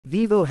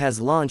Vivo has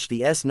launched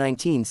the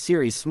S19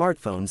 series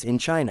smartphones in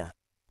China.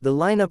 The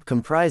lineup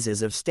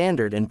comprises of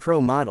standard and Pro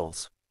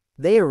models.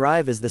 They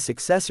arrive as the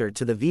successor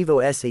to the Vivo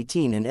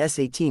S18 and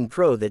S18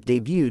 Pro that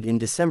debuted in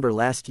December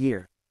last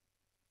year.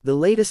 The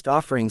latest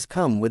offerings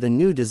come with a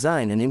new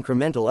design and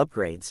incremental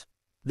upgrades.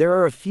 There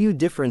are a few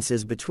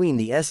differences between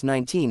the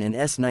S19 and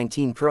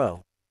S19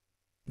 Pro.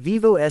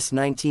 Vivo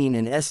S19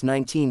 and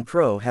S19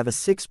 Pro have a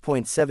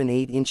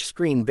 6.78-inch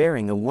screen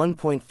bearing a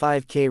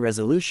 1.5K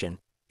resolution,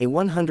 a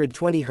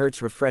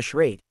 120Hz refresh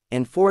rate,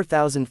 and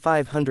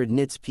 4500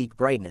 nits peak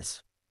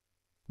brightness.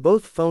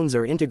 Both phones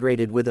are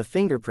integrated with a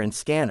fingerprint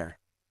scanner.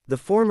 The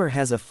former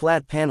has a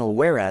flat panel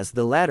whereas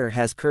the latter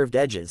has curved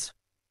edges.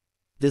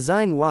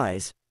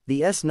 Design-wise,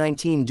 the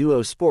S19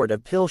 Duo sport a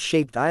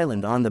pill-shaped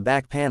island on the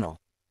back panel.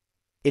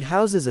 It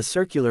houses a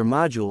circular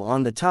module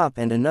on the top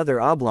and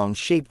another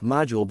oblong-shaped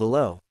module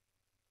below.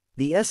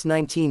 The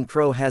S19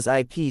 Pro has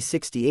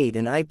IP68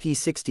 and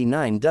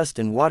IP69 dust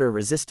and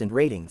water-resistant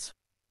ratings.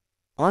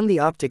 On the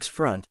optics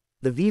front,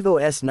 the Vivo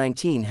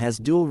S19 has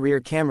dual rear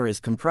cameras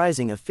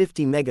comprising a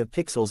 50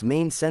 megapixels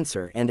main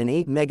sensor and an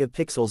 8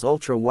 megapixels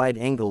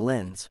ultra-wide-angle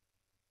lens.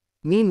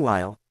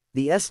 Meanwhile,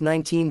 the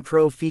S19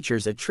 Pro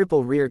features a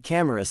triple rear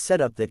camera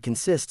setup that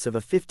consists of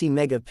a 50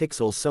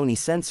 megapixel Sony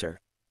sensor,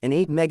 an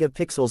 8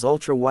 megapixels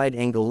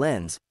ultra-wide-angle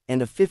lens,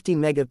 and a 50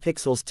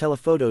 megapixels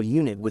telephoto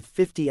unit with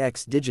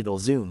 50x digital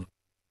zoom.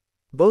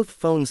 Both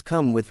phones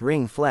come with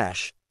ring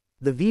flash.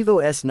 The Vivo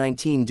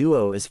S19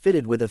 Duo is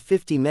fitted with a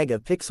 50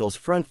 megapixels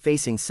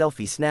front-facing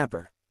selfie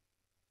snapper.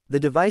 The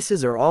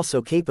devices are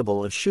also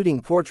capable of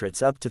shooting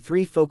portraits up to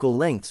 3 focal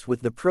lengths,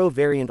 with the Pro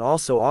variant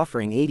also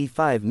offering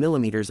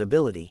 85mm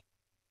ability.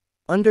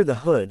 Under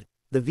the hood,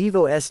 the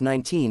Vivo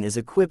S19 is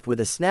equipped with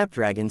a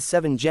Snapdragon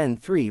 7 Gen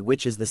 3,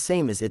 which is the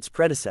same as its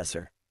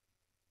predecessor.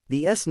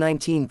 The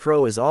S19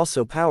 Pro is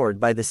also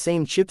powered by the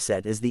same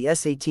chipset as the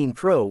S18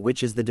 Pro,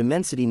 which is the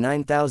Dimensity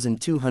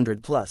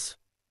 9200 Plus.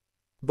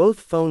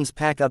 Both phones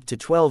pack up to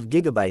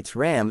 12GB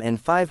RAM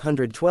and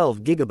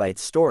 512GB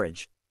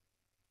storage.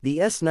 The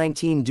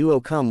S19 Duo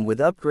come with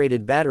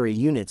upgraded battery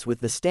units, with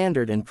the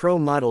standard and Pro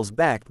models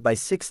backed by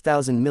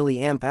 6000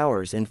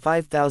 mAh and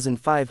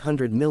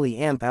 5500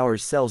 mAh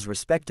cells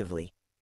respectively.